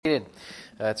seated.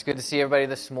 It's good to see everybody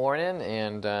this morning,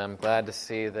 and I'm glad to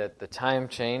see that the time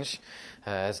change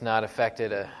has not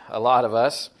affected a lot of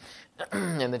us,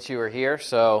 and that you are here.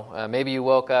 So maybe you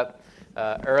woke up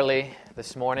early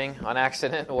this morning on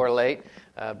accident or late,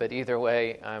 but either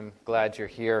way, I'm glad you're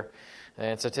here.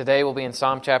 And so today we'll be in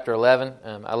Psalm chapter 11.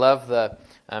 I love the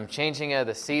changing of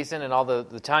the season and all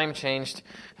the time changed.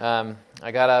 I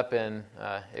got up and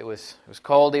it was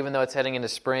cold, even though it's heading into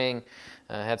spring.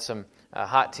 I had some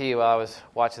hot tea while I was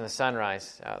watching the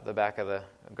sunrise out the back of the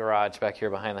garage back here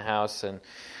behind the house, and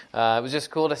it was just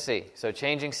cool to see. So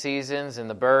changing seasons and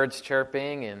the birds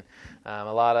chirping and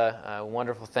a lot of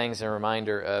wonderful things and a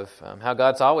reminder of how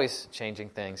God's always changing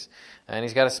things. And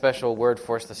He's got a special word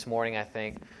for us this morning, I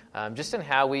think, just in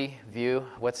how we view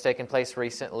what's taken place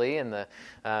recently and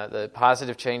the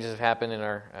positive changes that have happened in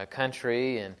our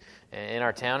country and in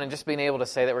our town, and just being able to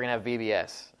say that we're going to have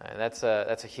VBS. That's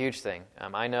a huge thing.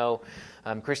 I know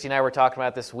Christy and I were talking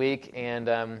about this week, and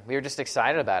we were just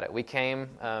excited about it. We came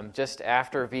just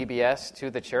after VBS to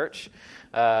the church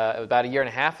about a year and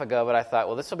a half ago, but I thought,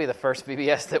 well, this will be the first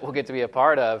VBS that we'll get to be a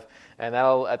part of, and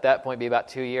that'll at that point be about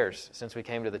 2 years since we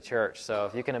came to the church. So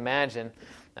if you can imagine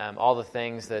all the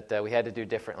things that we had to do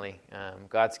differently,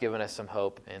 God's given us some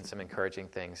hope and some encouraging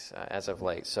things as of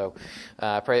late. So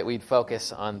I pray that we'd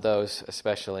focus on those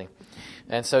especially.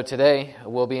 And so today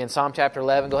we'll be in Psalm chapter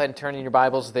 11. Go ahead and turn in your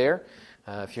Bibles there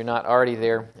if you're not already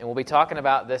there. And we'll be talking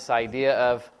about this idea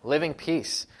of living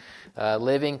peace.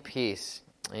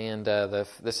 And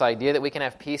this idea that we can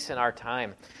have peace in our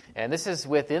time. And this is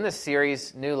within the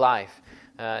series New Life.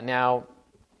 Now,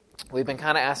 we've been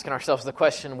kind of asking ourselves the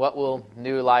question, what will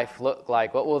new life look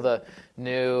like? What will the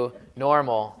new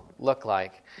normal look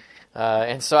like?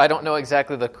 And so I don't know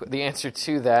exactly the answer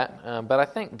to that, but I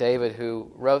think David,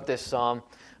 who wrote this psalm,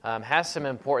 has some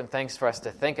important things for us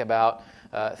to think about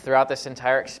throughout this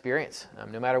entire experience,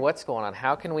 no matter what's going on.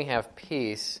 How can we have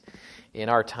peace in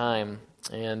our time?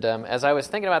 And as I was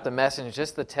thinking about the message,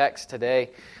 just the text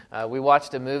today, we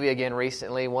watched a movie again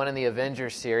recently, one in the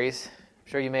Avengers series.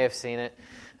 I'm sure you may have seen it.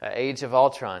 Age of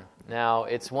Ultron. Now,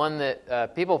 it's one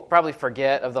that people probably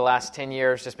forget of the last 10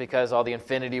 years just because all the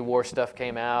Infinity War stuff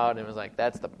came out and it was like,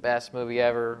 that's the best movie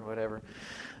ever, whatever.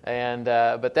 And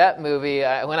but that movie,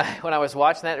 when I was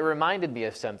watching that, it reminded me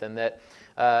of something that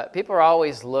people are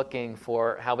always looking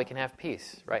for how we can have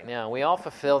peace right now. We all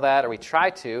fulfill that, or we try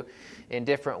to, in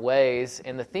different ways.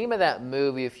 And the theme of that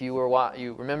movie, if you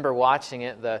remember watching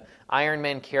it, the Iron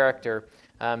Man character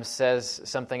says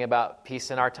something about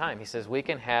peace in our time. He says, we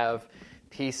can have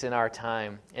peace in our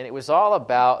time. And it was all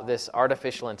about this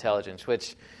artificial intelligence,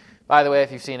 which, by the way,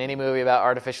 if you've seen any movie about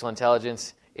artificial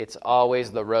intelligence, it's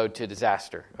always the road to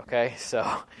disaster, okay? So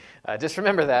just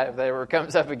remember that. If that ever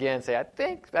comes up again, say, I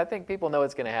think people know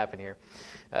what's going to happen here.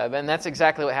 And that's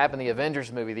exactly what happened in the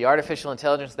Avengers movie. The artificial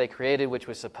intelligence they created, which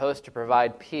was supposed to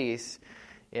provide peace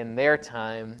in their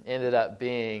time, ended up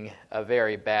being a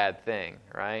very bad thing,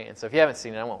 right? And so if you haven't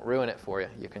seen it, I won't ruin it for you.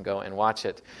 You can go and watch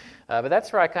it. But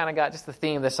that's where I kind of got just the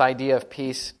theme, this idea of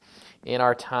peace in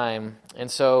our time. And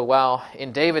so while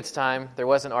in David's time, there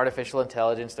wasn't artificial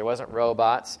intelligence, there wasn't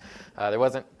robots, there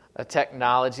wasn't a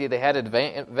technology, they had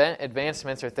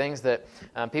advancements or things that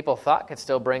people thought could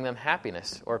still bring them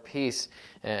happiness or peace.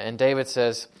 And David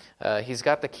says he's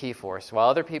got the key for us. While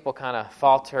other people kind of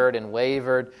faltered and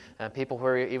wavered, people who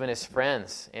were even his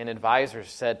friends and advisors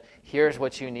said, here's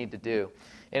what you need to do.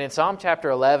 And in Psalm chapter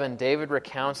 11, David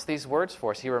recounts these words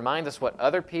for us. He reminds us what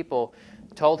other people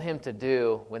told him to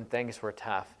do when things were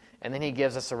tough. And then he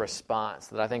gives us a response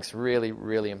that I think is really,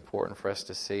 really important for us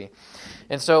to see.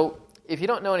 And so if you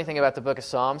don't know anything about the book of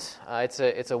Psalms,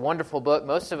 it's a wonderful book.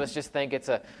 Most of us just think it's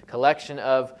a collection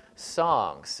of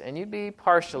songs, and you'd be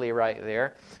partially right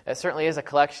there. It certainly is a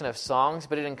collection of songs,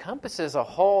 but it encompasses a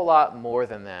whole lot more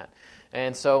than that.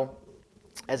 And so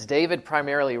as David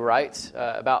primarily writes,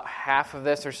 about half of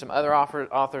this, there's some other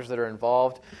authors that are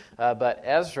involved, but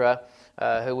Ezra,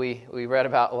 who we read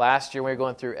about last year when we were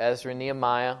going through Ezra and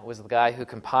Nehemiah, was the guy who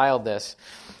compiled this.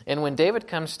 And when David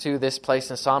comes to this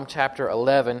place in Psalm chapter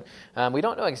 11, we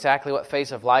don't know exactly what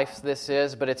phase of life this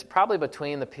is, but it's probably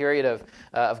between the period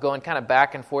of going kind of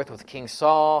back and forth with King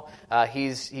Saul.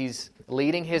 He's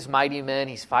leading his mighty men.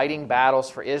 He's fighting battles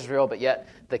for Israel, but yet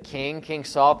the King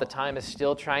Saul at the time, is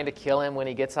still trying to kill him when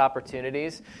he gets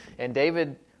opportunities. And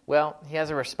David, well, he has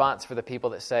a response for the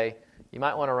people that say, you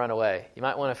might want to run away. You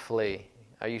might want to flee.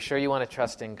 Are you sure you want to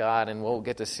trust in God? And we'll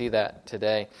get to see that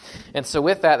today. And so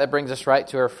with that brings us right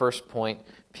to our first point,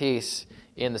 peace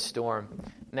in the storm.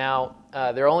 Now,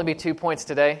 there will only be 2 points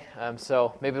today,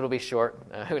 so maybe it'll be short.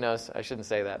 Who knows? I shouldn't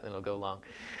say that, then it'll go long.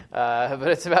 But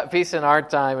it's about peace in our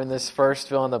time in this first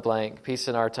fill in the blank, peace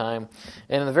in our time.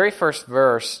 And in the very first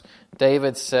verse,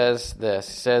 David says this.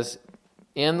 He says,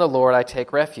 "In the Lord I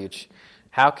take refuge.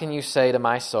 How can you say to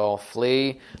my soul,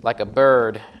 flee like a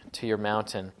bird to your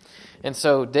mountain?" And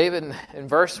so David, in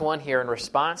verse 1 here, in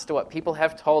response to what people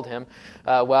have told him,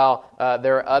 while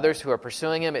there are others who are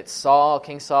pursuing him, it's Saul,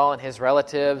 King Saul, and his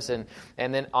relatives. And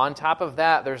then on top of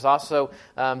that, there's also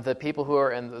the people who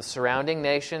are in the surrounding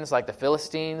nations, like the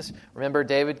Philistines. Remember,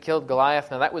 David killed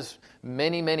Goliath. Now, that was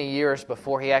many, many years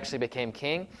before he actually became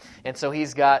king. And so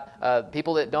he's got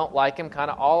people that don't like him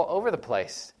kind of all over the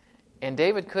place. And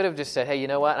David could have just said, hey, you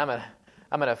know what, I'm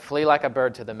going to flee like a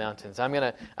bird to the mountains. I'm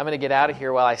going to get out of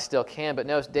here while I still can. But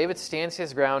no, David stands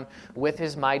his ground with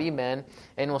his mighty men,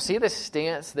 and we'll see the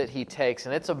stance that he takes.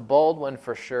 And it's a bold one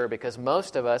for sure, because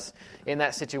most of us in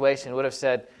that situation would have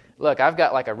said, look, I've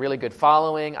got like a really good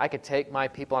following. I could take my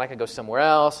people and I could go somewhere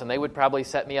else, and they would probably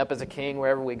set me up as a king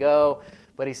wherever we go.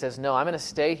 But he says, no, I'm going to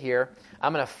stay here.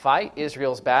 I'm going to fight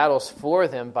Israel's battles for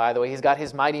them, by the way. He's got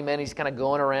his mighty men. He's kind of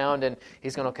going around, and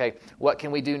he's going, okay, what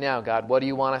can we do now, God? What do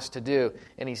you want us to do?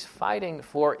 And he's fighting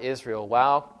for Israel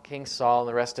while King Saul and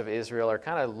the rest of Israel are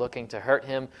kind of looking to hurt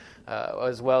him,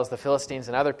 as well as the Philistines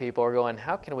and other people are going,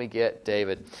 how can we get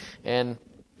David? And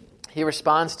he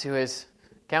responds to his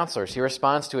counselors. He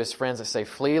responds to his friends that say,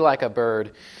 flee like a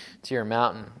bird to your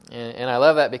mountain. And I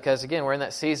love that because, again, we're in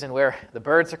that season where the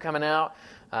birds are coming out,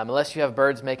 unless you have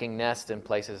birds making nests in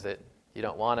places that you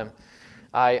don't want them.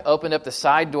 I opened up the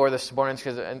side door this morning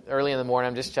because early in the morning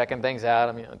I'm just checking things out.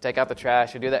 I'm take out the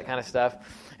trash, I do that kind of stuff.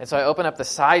 And so I open up the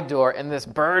side door, and this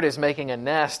bird is making a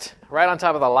nest right on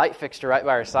top of the light fixture right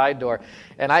by our side door.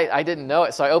 And I didn't know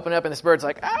it, so I open up, and this bird's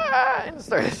like, ah, and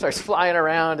starts flying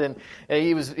around. And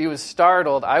he was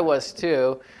startled. I was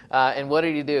too. And what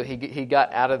did he do? He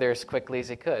got out of there as quickly as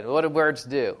he could. What do birds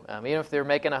do? Even if they're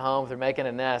making a home, if they're making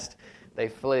a nest, they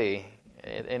flee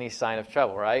at any sign of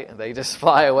trouble, right? They just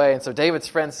fly away. And so David's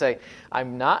friends say,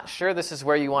 I'm not sure this is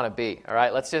where you want to be, all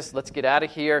right? Let's get out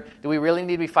of here. Do we really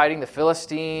need to be fighting the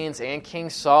Philistines and King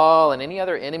Saul and any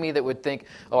other enemy that would think,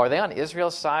 oh, are they on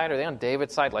Israel's side? Are they on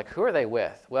David's side? Like, who are they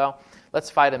with? Well, let's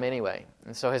fight them anyway.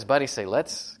 And so his buddies say,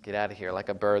 let's get out of here like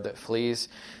a bird that flees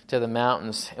to the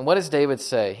mountains. And what does David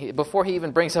say? Before he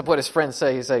even brings up what his friends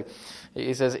say,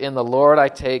 he says, in the Lord I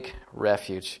take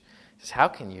refuge. He says, how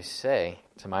can you say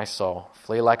to my soul,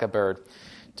 flee like a bird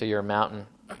to your mountain?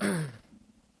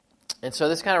 And so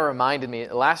this kind of reminded me,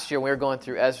 last year we were going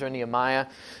through Ezra and Nehemiah.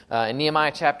 In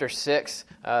Nehemiah chapter 6,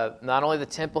 not only the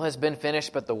temple has been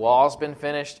finished, but the wall's been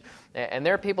finished. And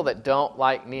there are people that don't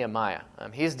like Nehemiah.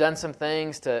 He's done some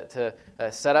things to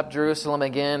set up Jerusalem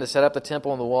again, to set up the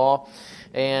temple and the wall.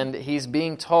 And he's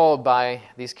being told by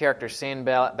these characters,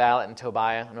 Sanballat and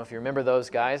Tobiah. I don't know if you remember those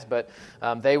guys, but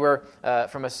they were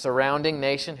from a surrounding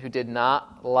nation who did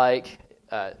not like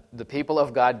the people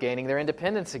of God gaining their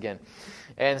independence again.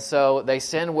 And so they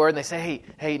send word and they say,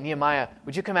 hey, Nehemiah,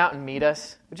 would you come out and meet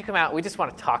us? Would you come out? We just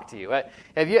want to talk to you.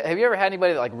 Have you ever had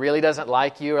anybody that like really doesn't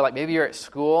like you? Or like maybe you're at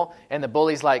school and the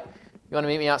bully's like, you want to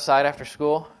meet me outside after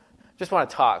school? Just want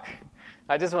to talk.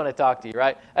 I just want to talk to you,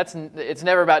 right? It's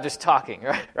never about just talking,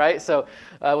 right? So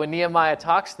when Nehemiah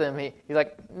talks to them, he's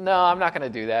like, no, I'm not going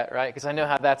to do that, right? Because I know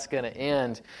how that's going to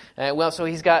end. So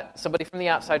he's got somebody from the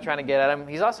outside trying to get at him.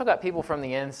 He's also got people from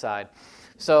the inside.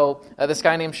 So this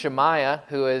guy named Shemaiah,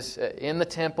 who is in the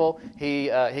temple,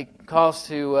 he calls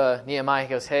to Nehemiah. He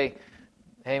goes, hey,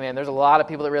 man, there's a lot of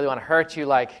people that really want to hurt you.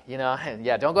 Like,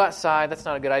 don't go outside. That's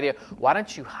not a good idea. Why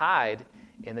don't you hide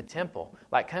in the temple?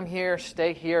 Like, come here,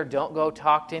 stay here. Don't go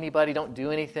talk to anybody. Don't do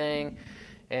anything.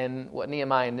 And what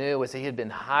Nehemiah knew was that he had been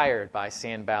hired by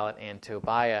Sanballat and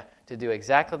Tobiah to do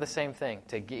exactly the same thing,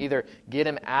 to either get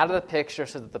him out of the picture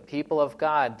so that the people of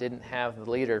God didn't have the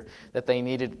leader that they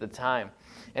needed at the time.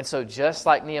 And so just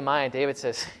like Nehemiah, David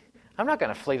says, I'm not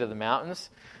going to flee to the mountains.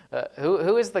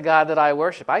 Who is the God that I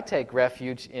worship? I take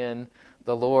refuge in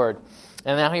the Lord.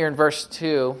 And now here in verse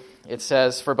 2, it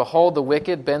says, for behold, the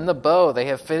wicked bend the bow. They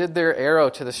have fitted their arrow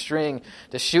to the string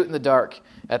to shoot in the dark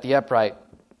at the upright.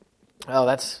 Oh,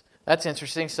 that's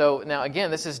interesting. So now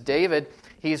again, this is David.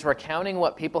 He's recounting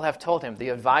what people have told him, the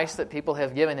advice that people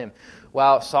have given him.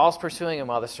 While Saul's pursuing him,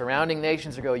 while the surrounding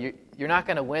nations are going, you're not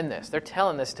going to win this. They're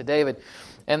telling this to David.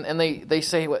 And they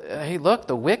say, hey, look,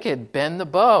 the wicked bend the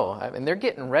bow. I mean, they're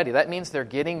getting ready. That means they're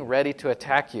getting ready to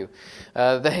attack you.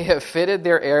 They have fitted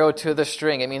their arrow to the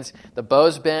string. It means the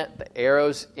bow's bent, the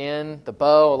arrow's in the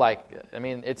bow.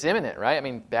 It's imminent,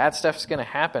 right? Bad stuff's going to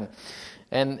happen.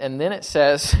 And then it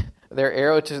says, their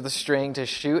arrow to the string to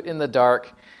shoot in the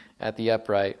dark at the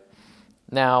upright.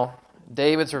 Now,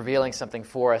 David's revealing something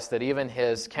for us that even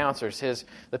his counselors,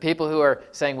 the people who are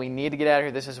saying we need to get out of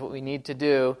here, this is what we need to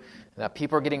do,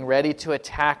 people are getting ready to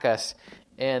attack us,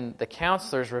 and the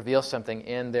counselors reveal something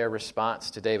in their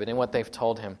response to David, in what they've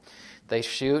told him. They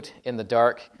shoot in the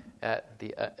dark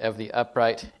of the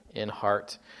upright in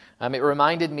heart. It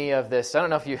reminded me of this. I don't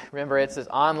know if you remember. It's this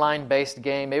online-based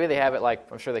game. Maybe they have it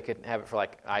I'm sure they could have it for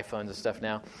iPhones and stuff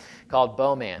now, called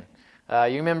Bowman.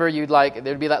 You remember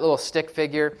there'd be that little stick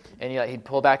figure, and he'd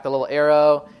pull back the little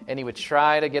arrow, and he would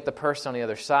try to get the person on the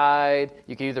other side.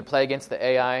 You could either play against the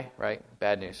AI, right?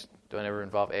 Bad news. Don't ever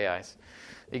involve AIs.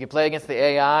 You could play against the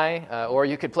AI, or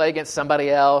you could play against somebody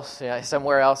else,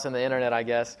 somewhere else in the internet, I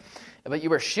guess. But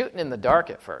you were shooting in the dark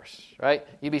at first, right?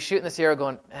 You'd be shooting this arrow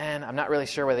going, man, I'm not really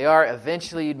sure where they are.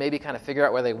 Eventually, you'd maybe kind of figure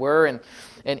out where they were.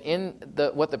 And in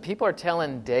what the people are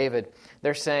telling David,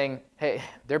 they're saying, hey,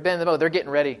 they're bending the bow, they're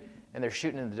getting ready, and they're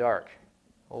shooting in the dark.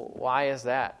 Well, why is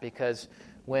that? Because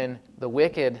when the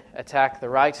wicked attack the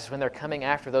righteous, when they're coming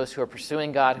after those who are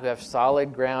pursuing God, who have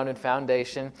solid ground and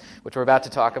foundation, which we're about to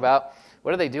talk about,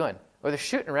 what are they doing? Well, they're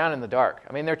shooting around in the dark.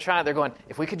 I mean, they're going,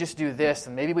 if we could just do this,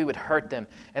 and maybe we would hurt them.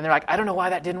 And they're like, I don't know why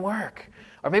that didn't work.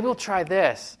 Or maybe we'll try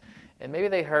this. And maybe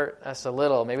they hurt us a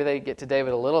little. Maybe they get to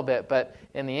David a little bit. But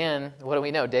in the end, what do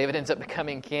we know? David ends up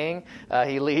becoming king.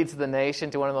 He leads the nation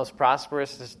to one of the most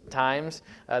prosperous times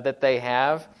that they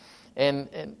have. And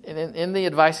in the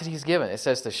advice that he's given, it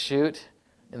says to shoot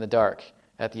in the dark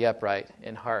at the upright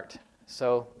in heart.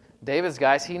 So David's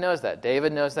guys, he knows that.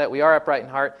 David knows that. We are upright in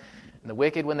heart. And the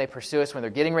wicked, when they pursue us, when they're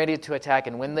getting ready to attack,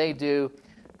 and when they do,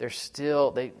 are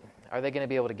they going to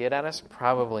be able to get at us?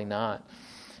 Probably not.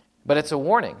 But it's a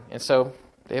warning. And so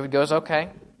David goes, okay.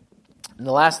 And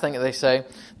the last thing that they say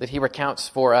that he recounts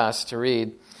for us to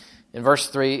read, in verse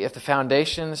 3, if the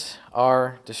foundations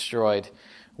are destroyed,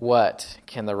 what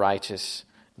can the righteous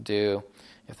do?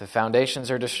 If the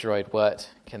foundations are destroyed, what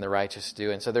can the righteous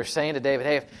do? And so they're saying to David,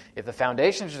 hey, if the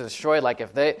foundations are destroyed,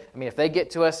 if they get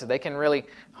to us, if they can really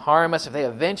harm us, if they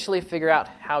eventually figure out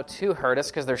how to hurt us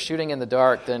because they're shooting in the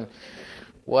dark, then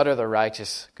what are the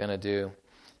righteous going to do?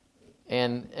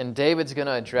 And David's going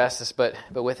to address this, but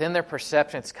within their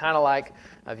perception, it's kind of like,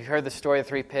 you've heard the story of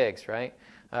 3 pigs, right?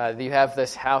 You have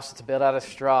this house that's built out of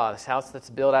straw, this house that's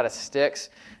built out of sticks,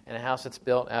 and a house that's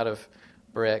built out of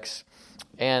bricks.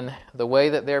 And the way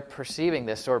that they're perceiving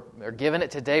this, or giving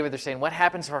it to David, they're saying, what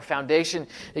happens if our foundation,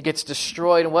 it gets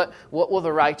destroyed, and what will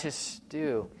the righteous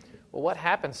do? Well, what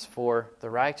happens for the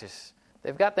righteous?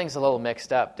 They've got things a little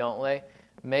mixed up, don't they?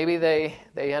 Maybe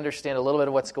they understand a little bit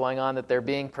of what's going on, that they're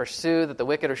being pursued, that the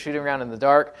wicked are shooting around in the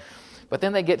dark. But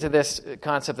then they get to this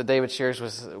concept that David shares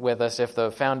with us. If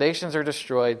the foundations are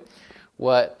destroyed,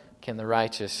 what can the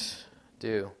righteous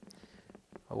do?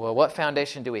 Well, what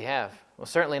foundation do we have? Well,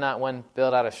 certainly not one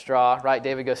built out of straw, right?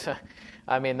 David goes,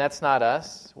 that's not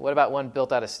us. What about one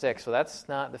built out of sticks? Well, that's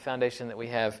not the foundation that we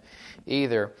have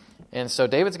either. And so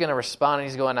David's going to respond, and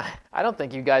he's going, I don't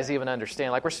think you guys even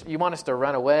understand. You want us to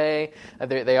run away.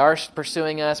 They are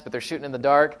pursuing us, but they're shooting in the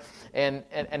dark. And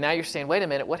now you're saying, wait a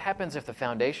minute, what happens if the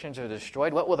foundations are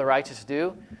destroyed? What will the righteous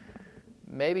do?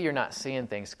 Maybe you're not seeing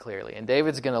things clearly. And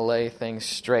David's going to lay things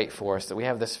straight for us, that we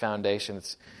have this foundation.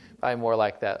 It's probably more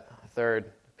like that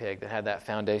third pig that had that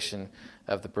foundation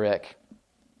of the brick.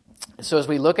 So as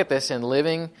we look at this in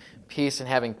living peace and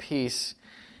having peace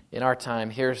in our time,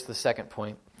 here's the second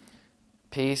point.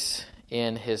 Peace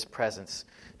in His presence.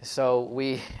 So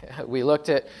we looked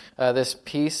at this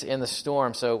peace in the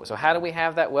storm. So how do we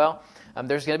have that? Well,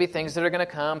 there's going to be things that are going to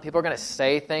come. People are going to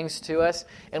say things to us.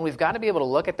 And we've got to be able to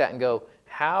look at that and go,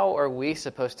 how are we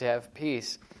supposed to have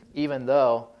peace even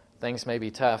though things may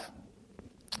be tough?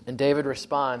 And David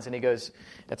responds, and he goes,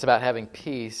 it's about having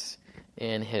peace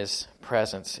in His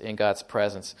presence, in God's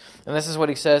presence. And this is what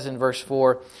he says in verse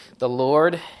 4. The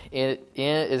Lord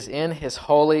is in His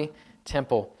holy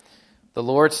temple. The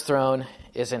Lord's throne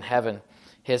is in heaven.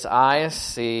 His eyes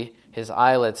see, His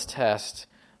eyelids test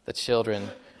the children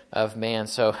of man.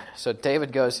 So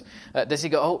David goes, does he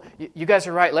go, oh, you guys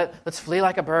are right, let's flee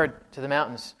like a bird to the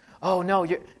mountains. Oh, no,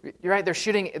 you're right, they're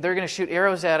going to shoot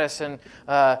arrows at us, and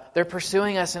they're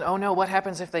pursuing us, and oh no, what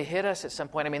happens if they hit us at some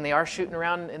point? They are shooting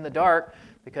around in the dark,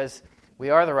 because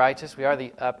we are the righteous, we are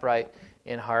the upright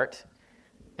in heart.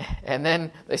 And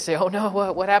then they say, oh no,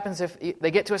 what happens if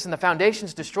they get to us and the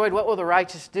foundation's destroyed? What will the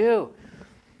righteous do?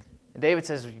 And David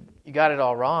says, you got it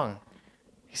all wrong.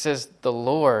 He says, the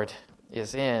Lord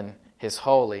is in His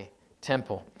holy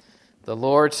temple. The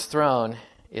Lord's throne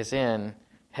is in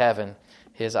heaven.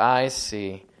 His eyes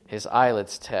see, His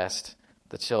eyelids test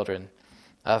the children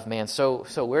of man. So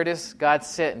where does God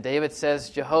sit? And David says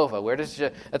Jehovah.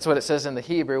 That's what it says in the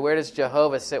Hebrew. Where does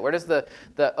Jehovah sit? Where does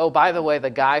oh, by the way, the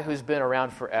guy who's been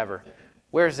around forever,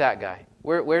 where's that guy?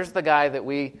 Where's the guy that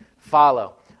we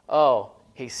follow? Oh,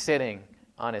 he's sitting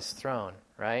on his throne,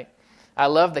 right? I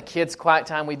love the kids' quiet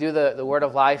time. We do the Word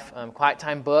of Life quiet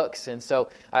time books, and so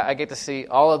I get to see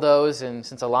all of those. And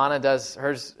since Alana does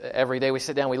hers every day, we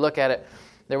sit down, we look at it.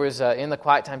 There was in the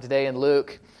quiet time today in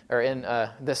Luke, or in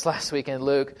this last week in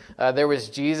Luke, there was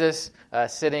Jesus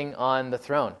sitting on the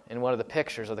throne in one of the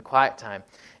pictures of the quiet time.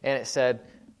 And it said,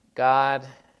 God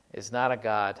is not a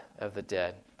God of the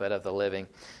dead, but of the living.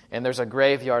 And there's a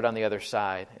graveyard on the other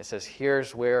side. It says,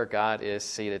 here's where God is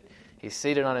seated. He's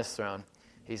seated on his throne.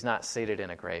 He's not seated in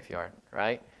a graveyard,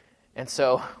 right? And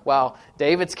so while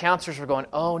David's counselors were going,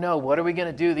 oh no, what are we going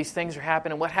to do? These things are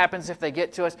happening. What happens if they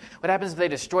get to us? What happens if they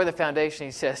destroy the foundation?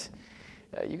 He says,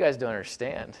 you guys don't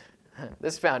understand.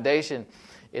 This foundation,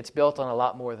 it's built on a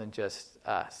lot more than just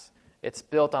us. It's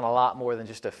built on a lot more than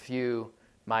just a few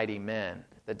mighty men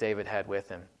that David had with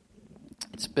him.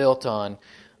 It's built on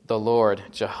the Lord,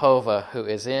 Jehovah, who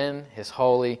is in his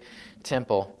holy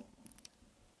temple.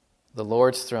 The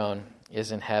Lord's throne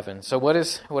is in heaven. So what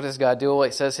does God do? Well,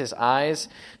 it says his eyes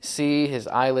see, his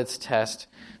eyelids test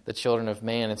the children of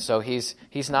man. And so he's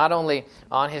not only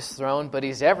on his throne, but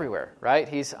he's everywhere, right?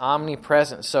 He's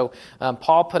omnipresent. So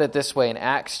Paul put it this way in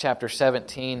Acts chapter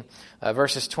 17,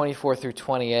 verses 24 through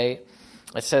 28.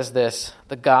 It says this,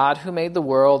 the God who made the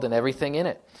world and everything in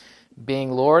it,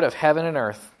 being Lord of heaven and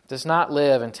earth, does not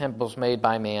live in temples made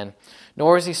by man,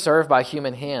 nor is he served by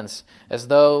human hands, as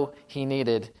though he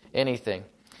needed anything.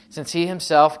 Since he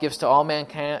himself gives to all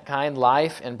mankind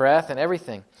life and breath and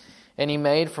everything. And he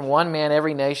made from one man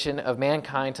every nation of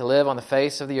mankind to live on the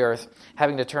face of the earth,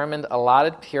 having determined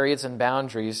allotted periods and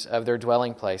boundaries of their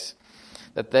dwelling place,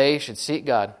 that they should seek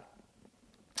God,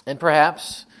 and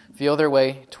perhaps feel their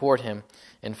way toward him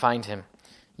and find him.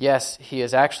 Yes, he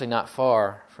is actually not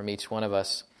far from each one of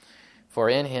us. For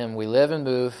in him we live and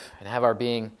move and have our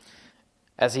being,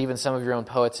 as even some of your own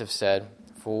poets have said,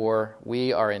 for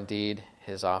we are indeed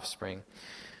his offspring.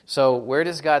 So where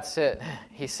does God sit?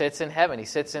 He sits in heaven. He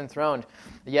sits enthroned.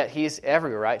 Yet he's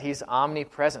everywhere, right? He's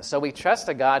omnipresent. So we trust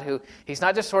a God who, he's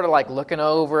not just sort of like looking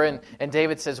over, and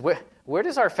David says, where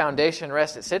does our foundation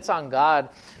rest? It sits on God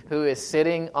who is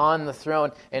sitting on the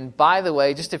throne. And by the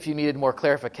way, just if you needed more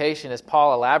clarification, as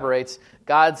Paul elaborates,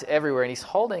 God's everywhere, and he's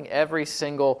holding every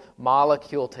single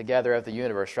molecule together of the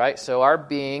universe, right? So our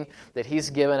being that he's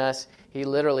given us, he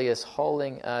literally is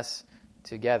holding us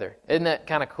together. Isn't that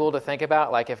kind of cool to think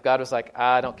about? Like if God was like,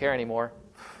 I don't care anymore,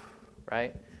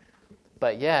 right?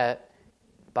 But yet,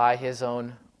 by his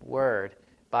own word,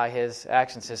 by his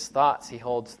actions, his thoughts, he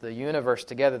holds the universe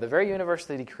together, the very universe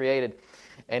that he created,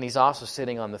 and he's also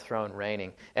sitting on the throne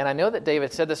reigning. And I know that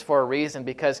David said this for a reason,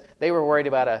 because they were worried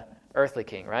about a earthly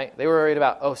king, right? They were worried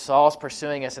about, Saul's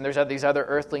pursuing us, and there's these other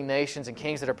earthly nations and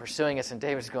kings that are pursuing us, and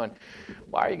David's going,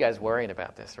 why are you guys worrying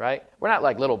about this, right? We're not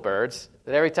like little birds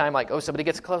that every time somebody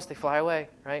gets close, they fly away,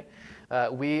 right?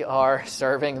 We are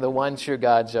serving the one true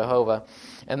God, Jehovah.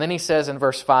 And then he says in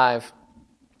verse 5,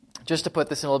 just to put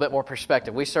this in a little bit more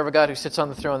perspective, we serve a God who sits on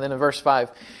the throne. And then in verse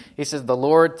 5, he says, the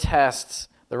Lord tests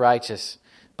the righteous,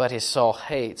 but his soul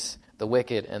hates the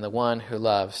wicked and the one who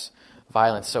loves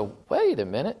violence. So wait a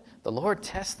minute. The Lord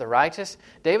tests the righteous?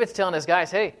 David's telling his guys,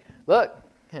 hey, look,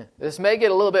 this may get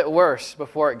a little bit worse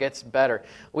before it gets better.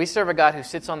 We serve a God who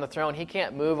sits on the throne. He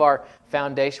can't move our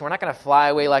foundation. We're not going to fly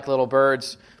away like little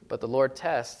birds, but the Lord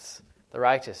tests the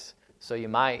righteous. So you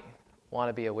might want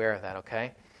to be aware of that,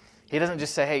 okay? He doesn't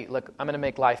just say, hey, look, I'm going to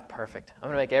make life perfect. I'm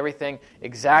going to make everything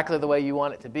exactly the way you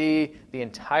want it to be, the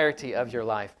entirety of your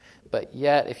life. But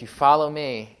yet, if you follow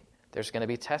me, there's going to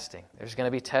be testing. There's going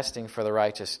to be testing for the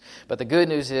righteous. But the good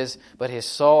news is, but his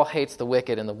soul hates the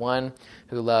wicked and the one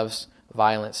who loves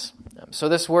violence. So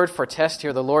this word for test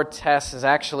here, the Lord tests, is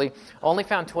actually only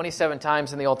found 27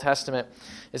 times in the Old Testament.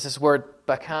 It's this word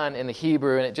bakan in the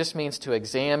Hebrew, and it just means to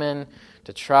examine,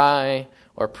 to try,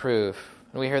 or prove.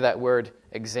 And we hear that word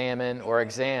examine or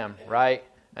exam, right?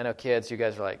 I know kids, you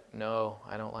guys are like, no,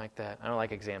 I don't like that. I don't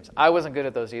like exams. I wasn't good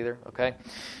at those either, okay?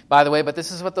 By the way, but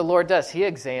this is what the Lord does. He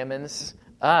examines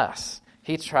us.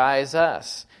 He tries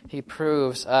us. He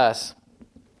proves us.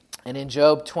 And in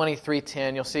Job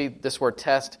 23:10, you'll see this word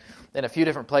test in a few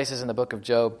different places in the book of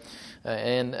Job.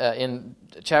 In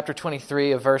chapter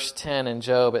 23 of verse 10 in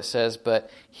Job, it says, but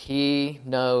he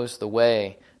knows the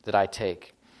way that I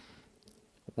take.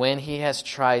 When he has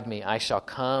tried me, I shall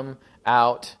come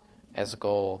out as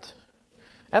gold.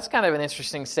 That's kind of an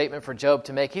interesting statement for Job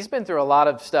to make. He's been through a lot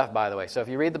of stuff, by the way. So if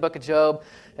you read the book of Job,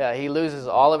 he loses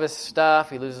all of his stuff.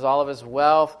 He loses all of his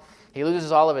wealth. He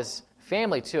loses all of his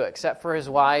family, too, except for his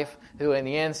wife, who in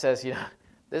the end says,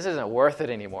 this isn't worth it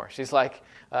anymore. She's like,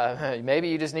 maybe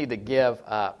you just need to give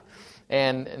up.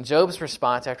 And Job's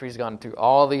response after he's gone through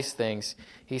all these things,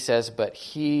 he says, but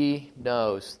he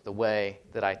knows the way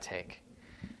that I take.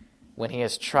 When he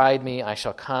has tried me, I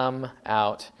shall come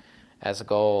out as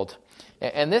gold.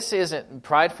 And this isn't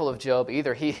prideful of Job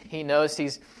either. He knows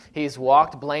he's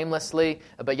walked blamelessly,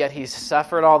 but yet he's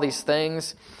suffered all these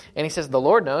things. And he says, the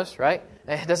Lord knows, right?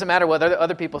 It doesn't matter what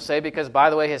other people say, because, by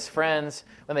the way, his friends,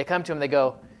 when they come to him, they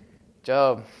go,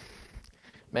 Job,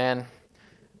 man,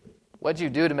 what'd you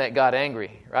do to make God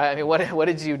angry, right? I mean, what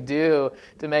did you do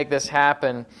to make this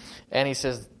happen? And he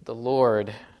says, the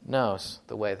Lord knows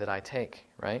the way that I take,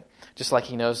 right? Just like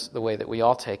he knows the way that we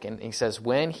all take. And he says,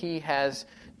 when he has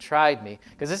tried me,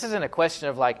 because this isn't a question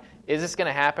of like, is this going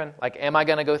to happen? Like, am I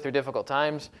going to go through difficult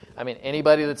times? I mean,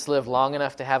 anybody that's lived long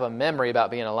enough to have a memory about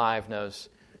being alive knows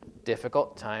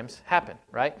difficult times happen,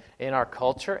 right? In our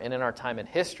culture and in our time in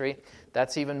history,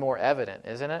 that's even more evident,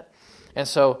 isn't it? And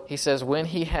so he says, when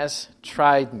he has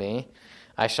tried me,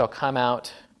 I shall come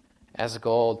out as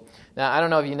gold. Now, I don't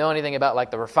know if you know anything about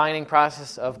like the refining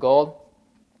process of gold.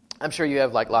 I'm sure you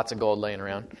have like lots of gold laying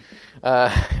around.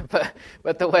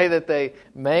 But the way that they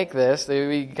make this,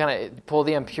 we kind of pull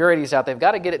the impurities out. They've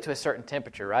got to get it to a certain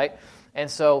temperature, right?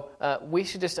 And so we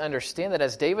should just understand that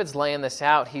as David's laying this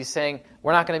out, he's saying,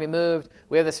 we're not going to be moved.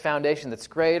 We have this foundation that's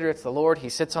greater. It's the Lord. He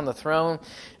sits on the throne.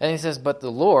 And he says, but the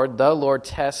Lord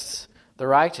tests the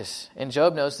righteous. And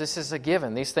Job knows this is a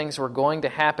given. These things were going to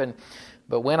happen.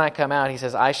 But when I come out, he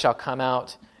says, I shall come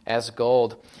out as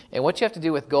gold. And what you have to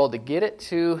do with gold to get it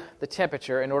to the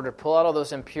temperature in order to pull out all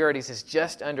those impurities is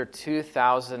just under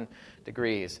 2,000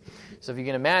 degrees. So if you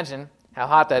can imagine how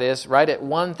hot that is, right at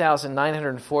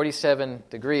 1,947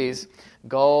 degrees,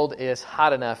 gold is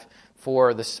hot enough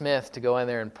for the smith to go in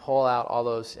there and pull out all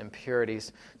those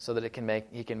impurities so that he can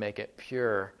make it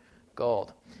pure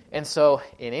gold. And so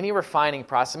in any refining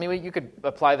process, I mean, you could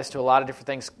apply this to a lot of different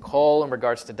things. Coal in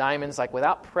regards to diamonds, like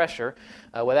without pressure,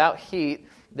 without heat,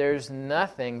 there's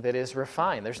nothing that is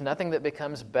refined. There's nothing that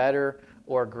becomes better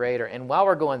or greater. And while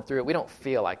we're going through it, we don't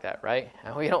feel like that, right?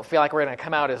 We don't feel like we're going to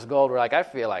come out as gold. We're like, I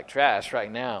feel like trash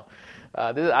right now.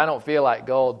 I don't feel like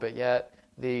gold, but yet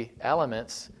the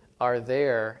elements are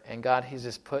there, and God, He's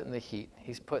just putting the heat.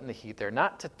 He's putting the heat there,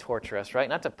 not to torture us, right?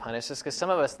 Not to punish us, because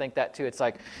some of us think that too. It's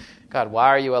like, God, why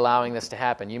are you allowing this to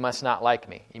happen? You must not like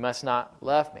me. You must not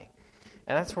love me.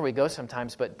 And that's where we go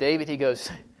sometimes. But David, he goes,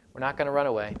 we're not going to run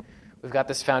away. We've got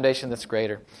this foundation that's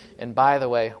greater. And by the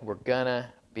way, we're going to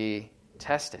be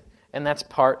tested. And that's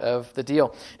part of the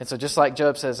deal. And so just like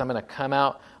Job says, I'm going to come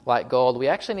out like gold, we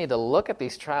actually need to look at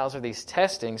these trials or these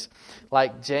testings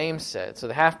like James said. So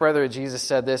the half-brother of Jesus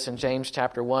said this in James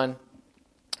chapter 1,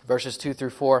 verses 2 through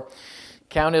 4.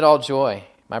 Count it all joy,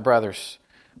 my brothers,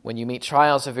 when you meet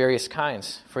trials of various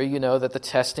kinds, for you know that the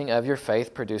testing of your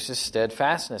faith produces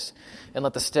steadfastness. And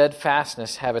let the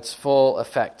steadfastness have its full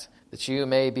effect, that you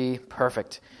may be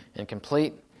perfect and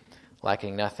complete,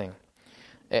 lacking nothing.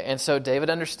 And so David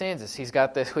understands this.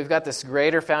 We've got this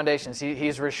greater foundation.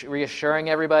 He's reassuring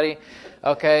everybody,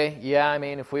 okay, yeah, I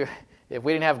mean, if we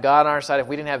didn't have God on our side, if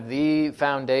we didn't have the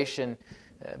foundation,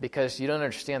 because you don't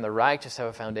understand, the righteous have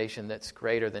a foundation that's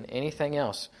greater than anything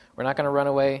else. We're not going to run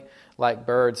away like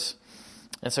birds.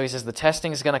 And so he says the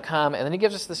testing is going to come, and then he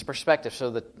gives us this perspective. So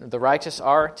the righteous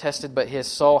are tested, but his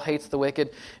soul hates the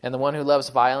wicked and the one who loves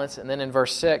violence. And then in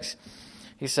verse 6,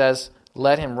 he says,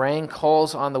 let him rain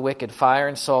coals on the wicked, fire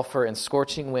and sulfur and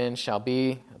scorching wind shall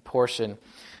be a portion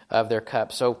of their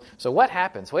cup. So what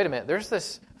happens? Wait a minute, there's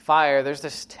this fire, there's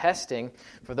this testing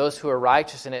for those who are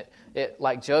righteous, and it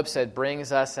like Job said,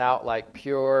 brings us out like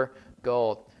pure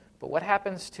gold. But what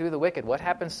happens to the wicked? What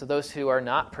happens to those who are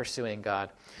not pursuing God?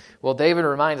 Well, David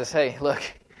reminds us, hey, look,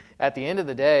 at the end of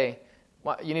the day,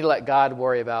 you need to let God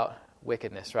worry about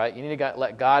wickedness, right? You need to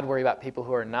let God worry about people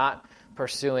who are not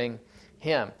pursuing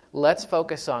Him. Let's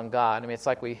focus on God. I mean, it's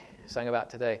like we sang about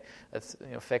today. Let's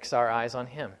fix our eyes on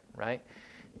Him, right?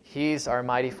 He's our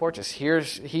mighty fortress.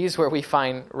 He's where we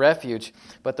find refuge.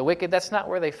 But the wicked, that's not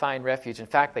where they find refuge. In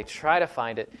fact, they try to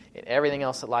find it in everything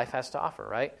else that life has to offer,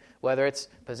 right? Whether it's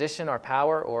position or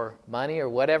power or money or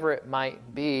whatever it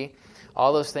might be,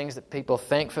 all those things that people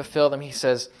think fulfill them, he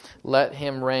says, let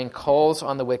him rain coals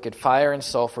on the wicked, fire and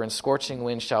sulfur and scorching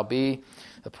wind shall be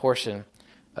a portion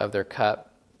of their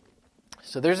cup.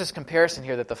 So there's this comparison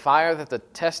here that the fire, that the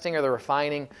testing or the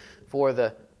refining for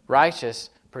the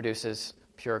righteous produces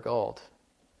pure gold.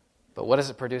 But what does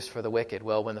it produce for the wicked?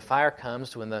 Well, when the fire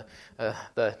comes, when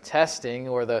the testing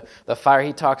or the fire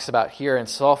he talks about here in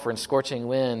sulfur and scorching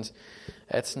winds,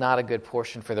 it's not a good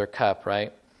portion for their cup,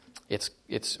 right?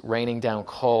 It's raining down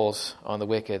coals on the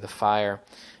wicked, the fire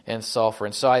and sulfur.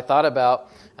 And so I thought about,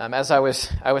 as I was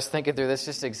thinking through this,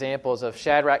 just examples of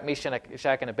Shadrach,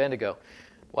 Meshach, and Abednego.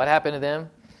 What happened to them?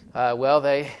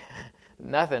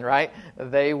 Nothing, right?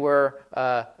 They were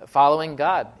following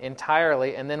God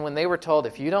entirely, and then when they were told,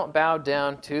 if you don't bow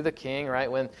down to the king,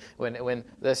 right? When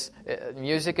this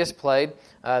music is played,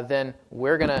 then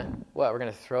we're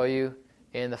gonna throw you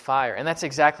in the fire, and that's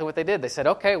exactly what they did. They said,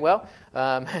 okay, well,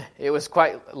 it was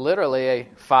quite literally a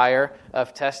fire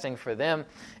of testing for them,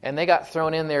 and they got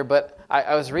thrown in there. But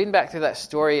I was reading back through that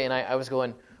story, and I was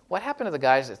going, what happened to the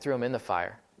guys that threw them in the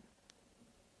fire?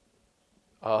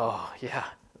 Oh, yeah.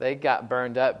 They got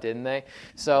burned up, didn't they?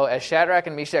 So as Shadrach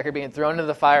and Meshach are being thrown into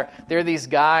the fire, there are these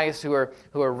guys who are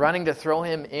running to throw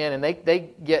him in, and they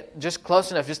get just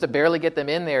close enough just to barely get them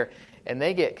in there, and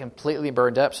they get completely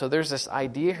burned up. So there's this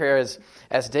idea here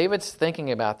as David's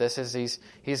thinking about this, as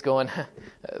he's going,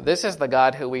 this is the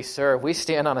God who we serve. We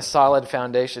stand on a solid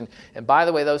foundation. And by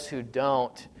the way, those who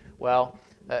don't, well,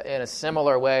 in a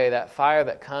similar way, that fire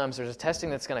that comes, there's a testing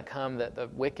that's going to come that the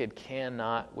wicked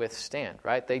cannot withstand,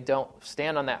 right? They don't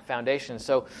stand on that foundation.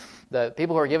 So the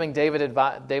people who are giving David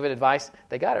advice,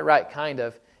 they got it right, kind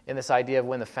of, in this idea of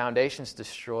when the foundation's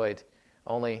destroyed,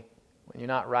 only when you're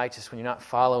not righteous, when you're not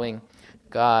following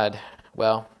God,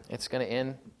 well, it's going to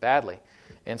end badly.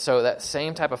 And so that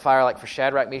same type of fire, like for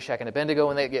Shadrach, Meshach, and Abednego,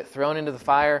 when they get thrown into the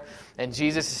fire, and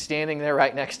Jesus is standing there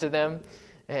right next to them,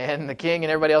 and the king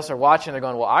and everybody else are watching. They're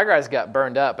going, well, our guys got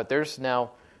burned up, but there's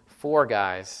now 4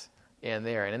 guys in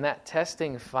there. And in that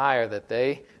testing fire that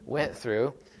they went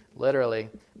through, literally,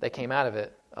 they came out of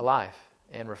it alive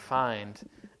and refined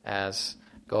as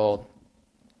gold.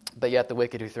 But yet the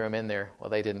wicked who threw them in there, well,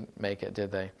 they didn't make it,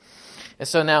 did they? And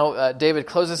so now David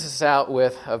closes this out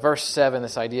with verse 7,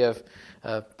 this idea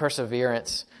of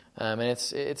perseverance. And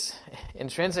it's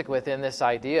intrinsic within this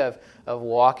idea of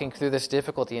walking through this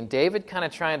difficulty. And David kind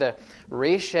of trying to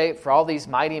reshape for all these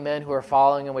mighty men who are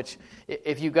following him, which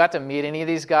if you got to meet any of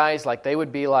these guys, like they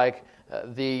would be like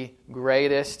the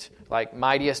greatest, like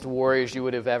mightiest warriors you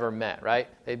would have ever met, right?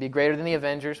 They'd be greater than the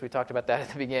Avengers. We talked about that at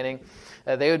the beginning.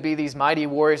 They would be these mighty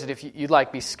warriors that if you'd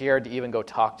like be scared to even go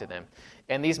talk to them.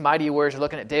 And these mighty warriors are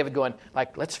looking at David going,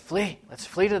 like, let's flee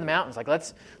to the mountains. Like,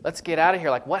 let's get out of here.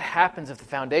 Like, what happens if the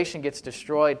foundation gets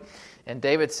destroyed? And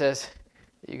David says,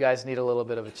 you guys need a little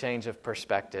bit of a change of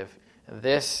perspective.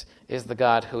 This is the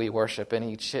God who we worship.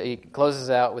 And he closes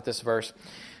out with this verse,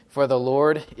 for the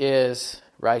Lord is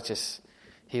righteous.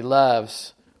 He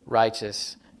loves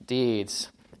righteous deeds.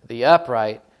 The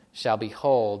upright shall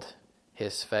behold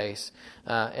his face.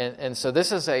 And so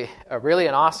this is a really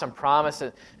an awesome promise.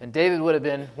 And David would have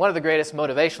been one of the greatest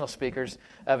motivational speakers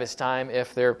of his time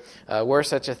if there were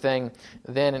such a thing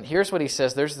then. And here's what he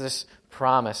says. There's this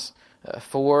promise.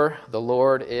 For the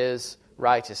Lord is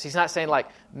righteous. He's not saying like,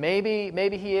 maybe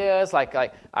he is. Like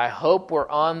I hope we're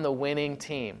on the winning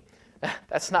team.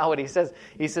 That's not what he says.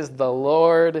 He says the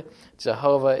Lord,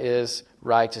 Jehovah, is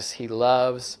righteous. He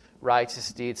loves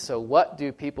righteous deeds. So what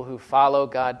do people who follow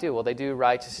God do? Well, they do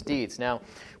righteous deeds. Now,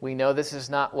 we know this is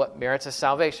not what merits us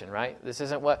salvation, right? This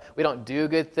isn't we don't do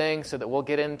good things so that we'll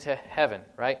get into heaven,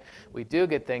 right? We do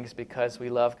good things because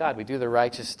we love God. We do the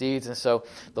righteous deeds. And so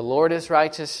the Lord is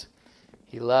righteous.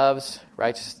 He loves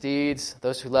righteous deeds.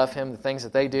 Those who love Him, the things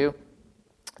that they do.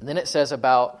 And then it says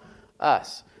about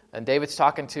us. And David's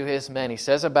talking to his men. He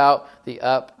says about the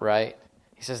upright.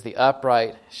 He says the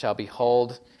upright shall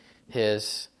behold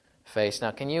His face.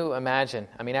 Now, can you imagine?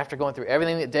 I mean, after going through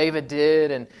everything that David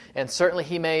did, and certainly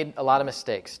he made a lot of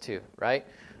mistakes too, right?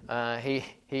 He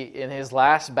in his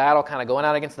last battle, kind of going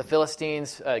out against the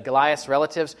Philistines, Goliath's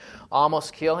relatives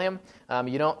almost kill him.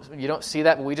 You don't see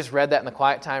that, but we just read that in the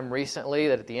quiet time recently.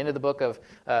 That at the end of the book of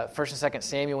 1st and 2nd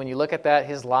Samuel, when you look at that,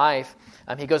 his life,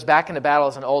 he goes back into battle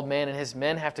as an old man, and his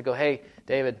men have to go, "Hey,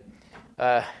 David,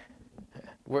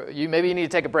 maybe you need to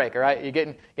take a break, all right? You're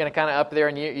getting kind of up there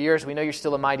in years. We know you're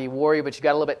still a mighty warrior, but you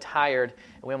got a little bit tired,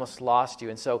 and we almost lost you."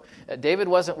 And so David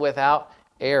wasn't without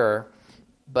error,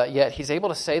 but yet he's able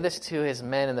to say this to his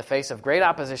men in the face of great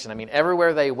opposition. I mean,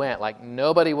 everywhere they went, like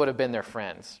nobody would have been their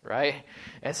friends, right?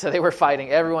 And so they were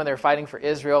fighting everyone. They were fighting for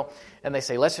Israel. And they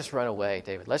say, let's just run away,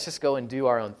 David. Let's just go and do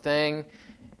our own thing.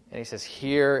 And he says,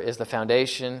 here is the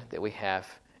foundation that we have.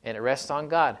 And it rests on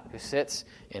God, who sits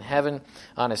in heaven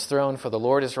on His throne. For the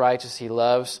Lord is righteous. He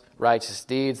loves righteous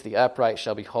deeds. The upright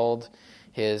shall behold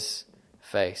His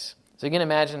face. So you can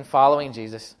imagine following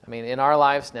Jesus. I mean, in our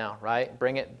lives now, right?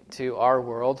 Bring it to our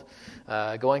world.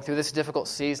 Going through this difficult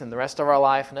season, the rest of our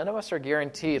life, none of us are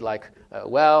guaranteed like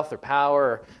wealth or power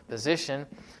or position,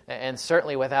 and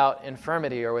certainly without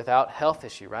infirmity or without health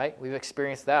issue, right? We've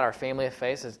experienced that. Our family of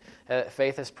faith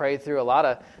has prayed through a lot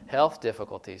of health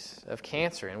difficulties, of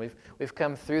cancer, and we've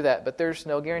come through that, but there's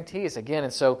no guarantees again.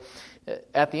 And so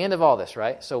at the end of all this,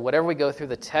 right? So whatever we go through,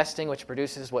 the testing which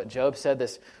produces what Job said,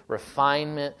 this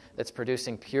refinement that's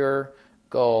producing pure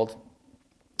gold,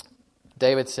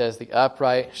 David says, the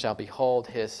upright shall behold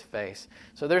his face.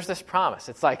 So there's this promise.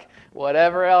 It's like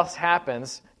whatever else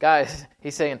happens, guys,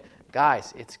 he's saying,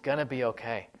 guys, it's going to be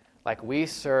okay. Like we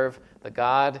serve the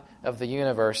God of the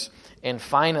universe. And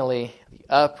finally, the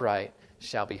upright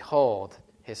shall behold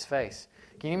his face.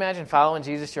 Can you imagine following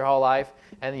Jesus your whole life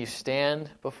and you stand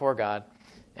before God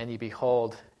and you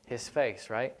behold his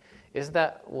face, right? Isn't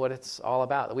that what it's all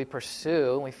about? That we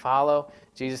pursue, we follow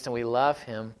Jesus and we love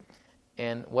him.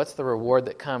 And what's the reward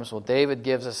that comes? Well, David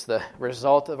gives us the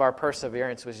result of our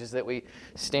perseverance, which is that we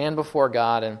stand before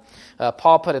God. And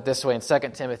Paul put it this way in 2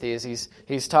 Timothy, as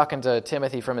he's talking to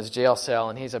Timothy from his jail cell,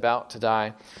 and he's about to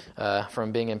die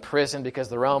from being imprisoned because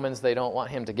the Romans, they don't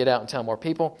want him to get out and tell more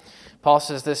people. Paul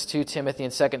says this to Timothy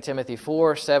in 2 Timothy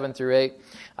 4, 7 through 8.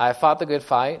 I have fought the good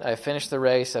fight, I have finished the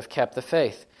race, I've kept the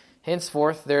faith.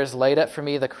 Henceforth there is laid up for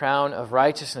me the crown of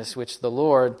righteousness, which the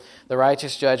Lord, the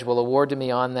righteous judge, will award to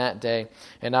me on that day,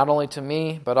 and not only to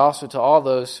me, but also to all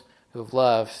those who have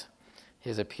loved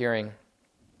his appearing.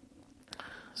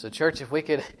 So church, if we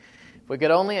could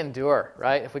only endure,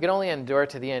 right? If we could only endure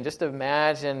to the end, just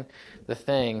imagine the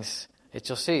things that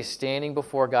you'll see standing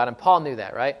before God. And Paul knew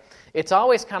that, right? It's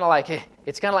always kind of like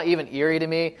even eerie to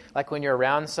me, like when you're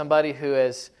around somebody who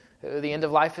the end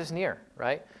of life is near,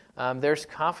 right? There's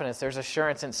confidence, there's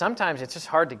assurance, and sometimes it's just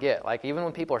hard to get. Like even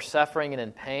when people are suffering and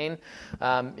in pain,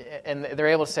 and they're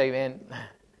able to say, man,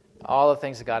 all the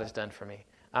things that God has done for me,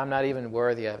 I'm not even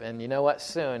worthy of. And you know what?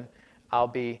 Soon I'll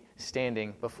be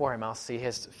standing before him. I'll see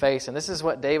his face. And this is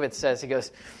what David says. He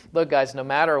goes, look, guys, no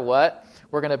matter what,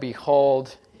 we're going to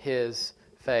behold his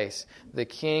face, the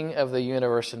King of the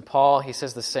universe. And Paul, he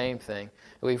says the same thing.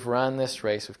 We've run this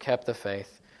race. We've kept the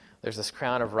faith. There's this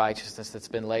crown of righteousness that's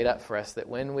been laid up for us, that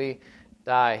when we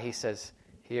die, he says,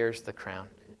 here's the crown.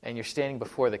 And you're standing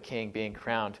before the King being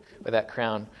crowned with that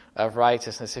crown of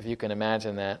righteousness, if you can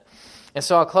imagine that. And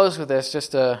so I'll close with this,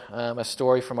 just a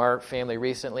story from our family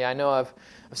recently. I know I've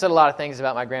said a lot of things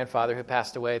about my grandfather who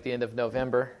passed away at the end of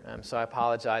November, so I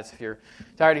apologize if you're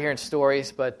tired of hearing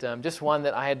stories, but just one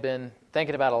that I had been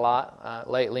thinking about a lot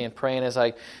lately and praying as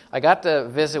I got to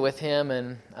visit with him,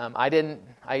 and I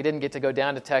didn't get to go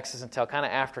down to Texas until kind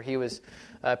of after he was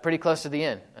pretty close to the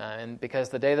end, and because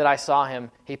the day that I saw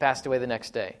him, he passed away the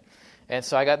next day. And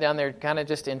so I got down there kind of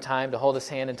just in time to hold his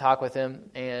hand and talk with him,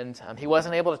 and he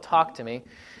wasn't able to talk to me.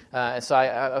 And so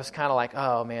I was kind of like,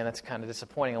 oh man, that's kind of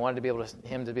disappointing. I wanted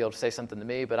him to be able to say something to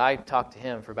me, but I talked to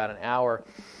him for about an hour.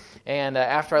 And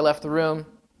after I left the room,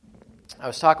 I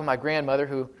was talking with my grandmother,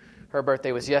 who her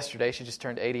birthday was yesterday. She just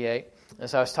turned 88. And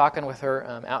so I was talking with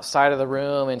her outside of the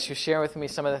room, and she was sharing with me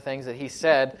some of the things that he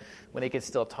said when he could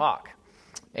still talk.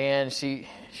 And she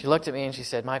looked at me and she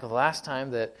said, Michael, the last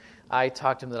time that I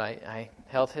talked to him, that I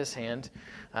held his hand,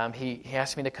 he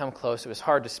asked me to come close. It was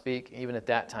hard to speak even at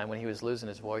that time when he was losing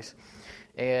his voice.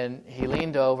 And he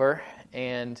leaned over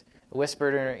and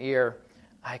whispered in her ear,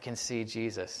 I can see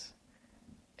Jesus.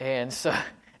 And so...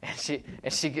 And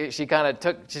she kind of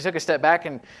took a step back,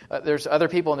 and there's other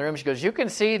people in the room. She goes, you can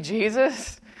see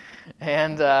Jesus?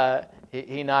 And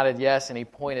he nodded yes, and he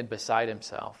pointed beside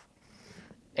himself.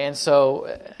 And so,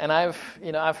 and I've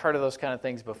heard of those kind of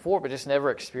things before, but just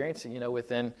never experienced it,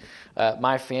 within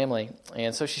my family.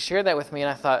 And so she shared that with me,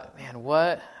 and I thought, man,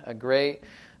 what a great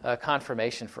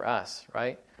confirmation for us,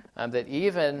 right? That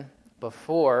even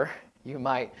before you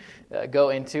might go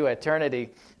into eternity,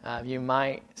 you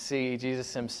might see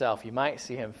Jesus himself. You might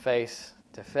see him face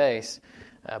to face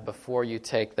before you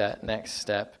take that next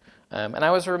step. And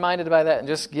I was reminded by that and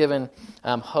just given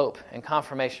hope and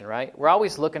confirmation, right? We're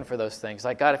always looking for those things.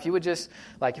 Like, God, if you would just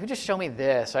show me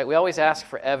this, right? We always ask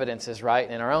for evidences, right?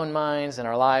 In our own minds and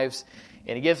our lives.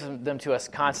 And he gives them to us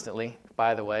constantly,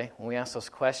 by the way, when we ask those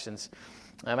questions.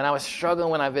 And I was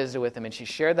struggling when I visited with him, and she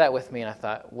shared that with me, and I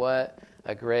thought, what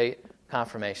a great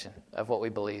confirmation of what we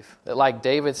believe. That, like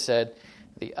David said,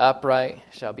 the upright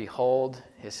shall behold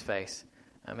his face.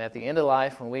 At the end of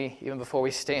life, even before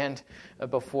we stand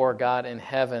before God in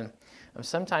heaven,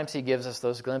 sometimes he gives us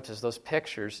those glimpses, those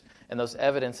pictures, and those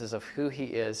evidences of who he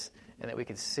is, and that we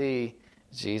can see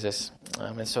Jesus.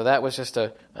 And so that was just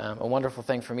a wonderful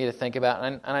thing for me to think about.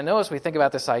 And I know as we think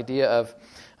about this idea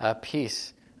of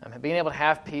peace, being able to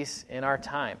have peace in our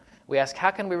time, we ask,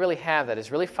 how can we really have that?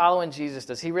 Is really following Jesus,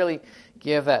 does He really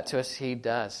give that to us? He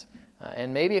does.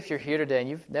 And maybe if you're here today and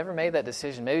you've never made that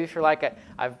decision, maybe if you're like,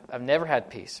 I've never had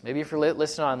peace. Maybe if you're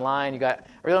listening online, I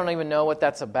really don't even know what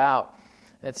that's about.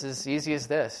 It's as easy as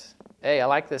this. A, I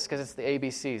like this because it's the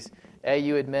ABCs. A,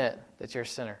 you admit that you're a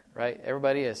sinner, right?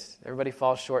 Everybody is. Everybody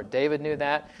falls short. David knew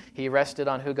that. He rested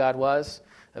on who God was.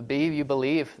 B, you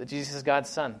believe that Jesus is God's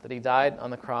Son, that He died on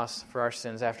the cross for our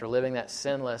sins after living that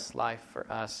sinless life for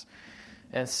us.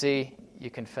 And C,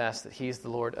 you confess that He's the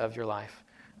Lord of your life.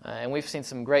 And we've seen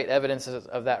some great evidences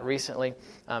of that recently.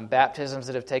 Baptisms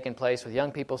that have taken place with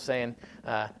young people saying,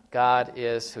 God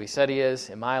is who He said He is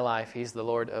in my life. He's the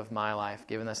Lord of my life,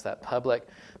 giving us that public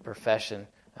profession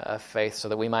of faith so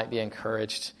that we might be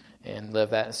encouraged and live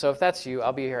that. And so if that's you,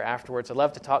 I'll be here afterwards. I'd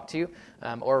love to talk to you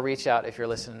or reach out if you're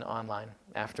listening online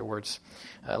afterwards.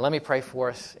 Let me pray for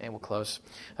us and we'll close.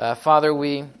 Father,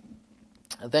 we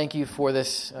thank You for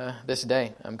this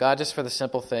day. God, just for the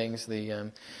simple things,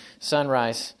 the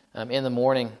sunrise in the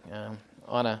morning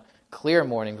on a clear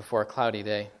morning before a cloudy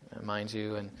day, mind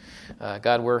you. And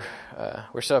God, we're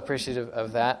so appreciative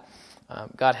of that.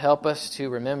 God, help us to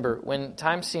remember when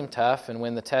times seem tough and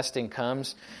when the testing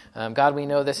comes, God, we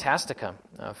know this has to come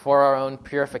for our own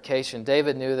purification.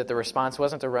 David knew that the response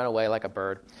wasn't to run away like a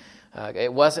bird.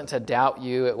 It wasn't to doubt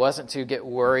You. It wasn't to get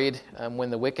worried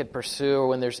when the wicked pursue or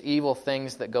when there's evil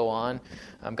things that go on.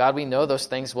 God, we know those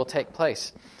things will take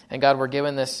place. And God, we're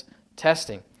given this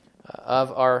testing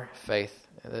of our faith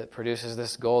that produces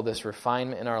this gold, this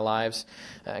refinement in our lives.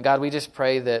 God, we just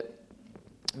pray that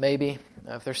maybe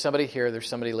if there's somebody here, there's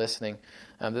somebody listening,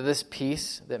 that this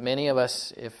peace that many of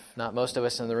us, if not most of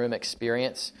us in the room,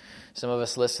 experience, some of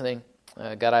us listening,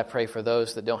 God, I pray for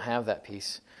those that don't have that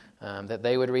peace, that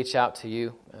they would reach out to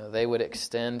You, they would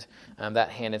extend that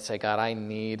hand and say, God, I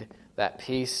need that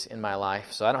peace in my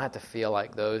life so I don't have to feel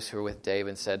like those who were with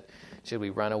David said, should we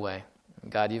run away?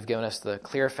 God, You've given us the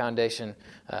clear foundation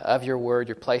of Your word,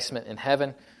 Your placement in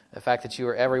heaven, the fact that You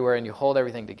are everywhere and You hold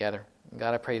everything together.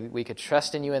 God, I pray that we could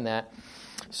trust in You in that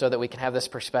so that we can have this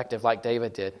perspective like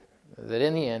David did, that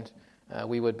in the end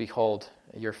we would behold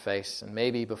Your face and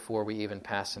maybe before we even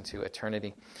pass into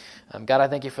eternity. God, I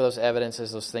thank You for those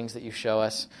evidences, those things that You show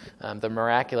us, the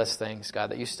miraculous things, God,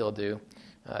 that You still do.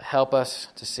 Help us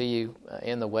to see You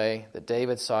in the way that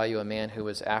David saw You, a man who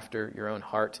was after Your own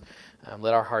heart.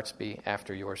 Let our hearts be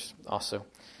after Yours also.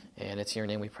 And it's in Your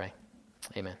name we pray.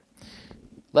 Amen.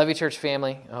 Love you, church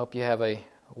family. I hope you have a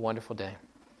wonderful day.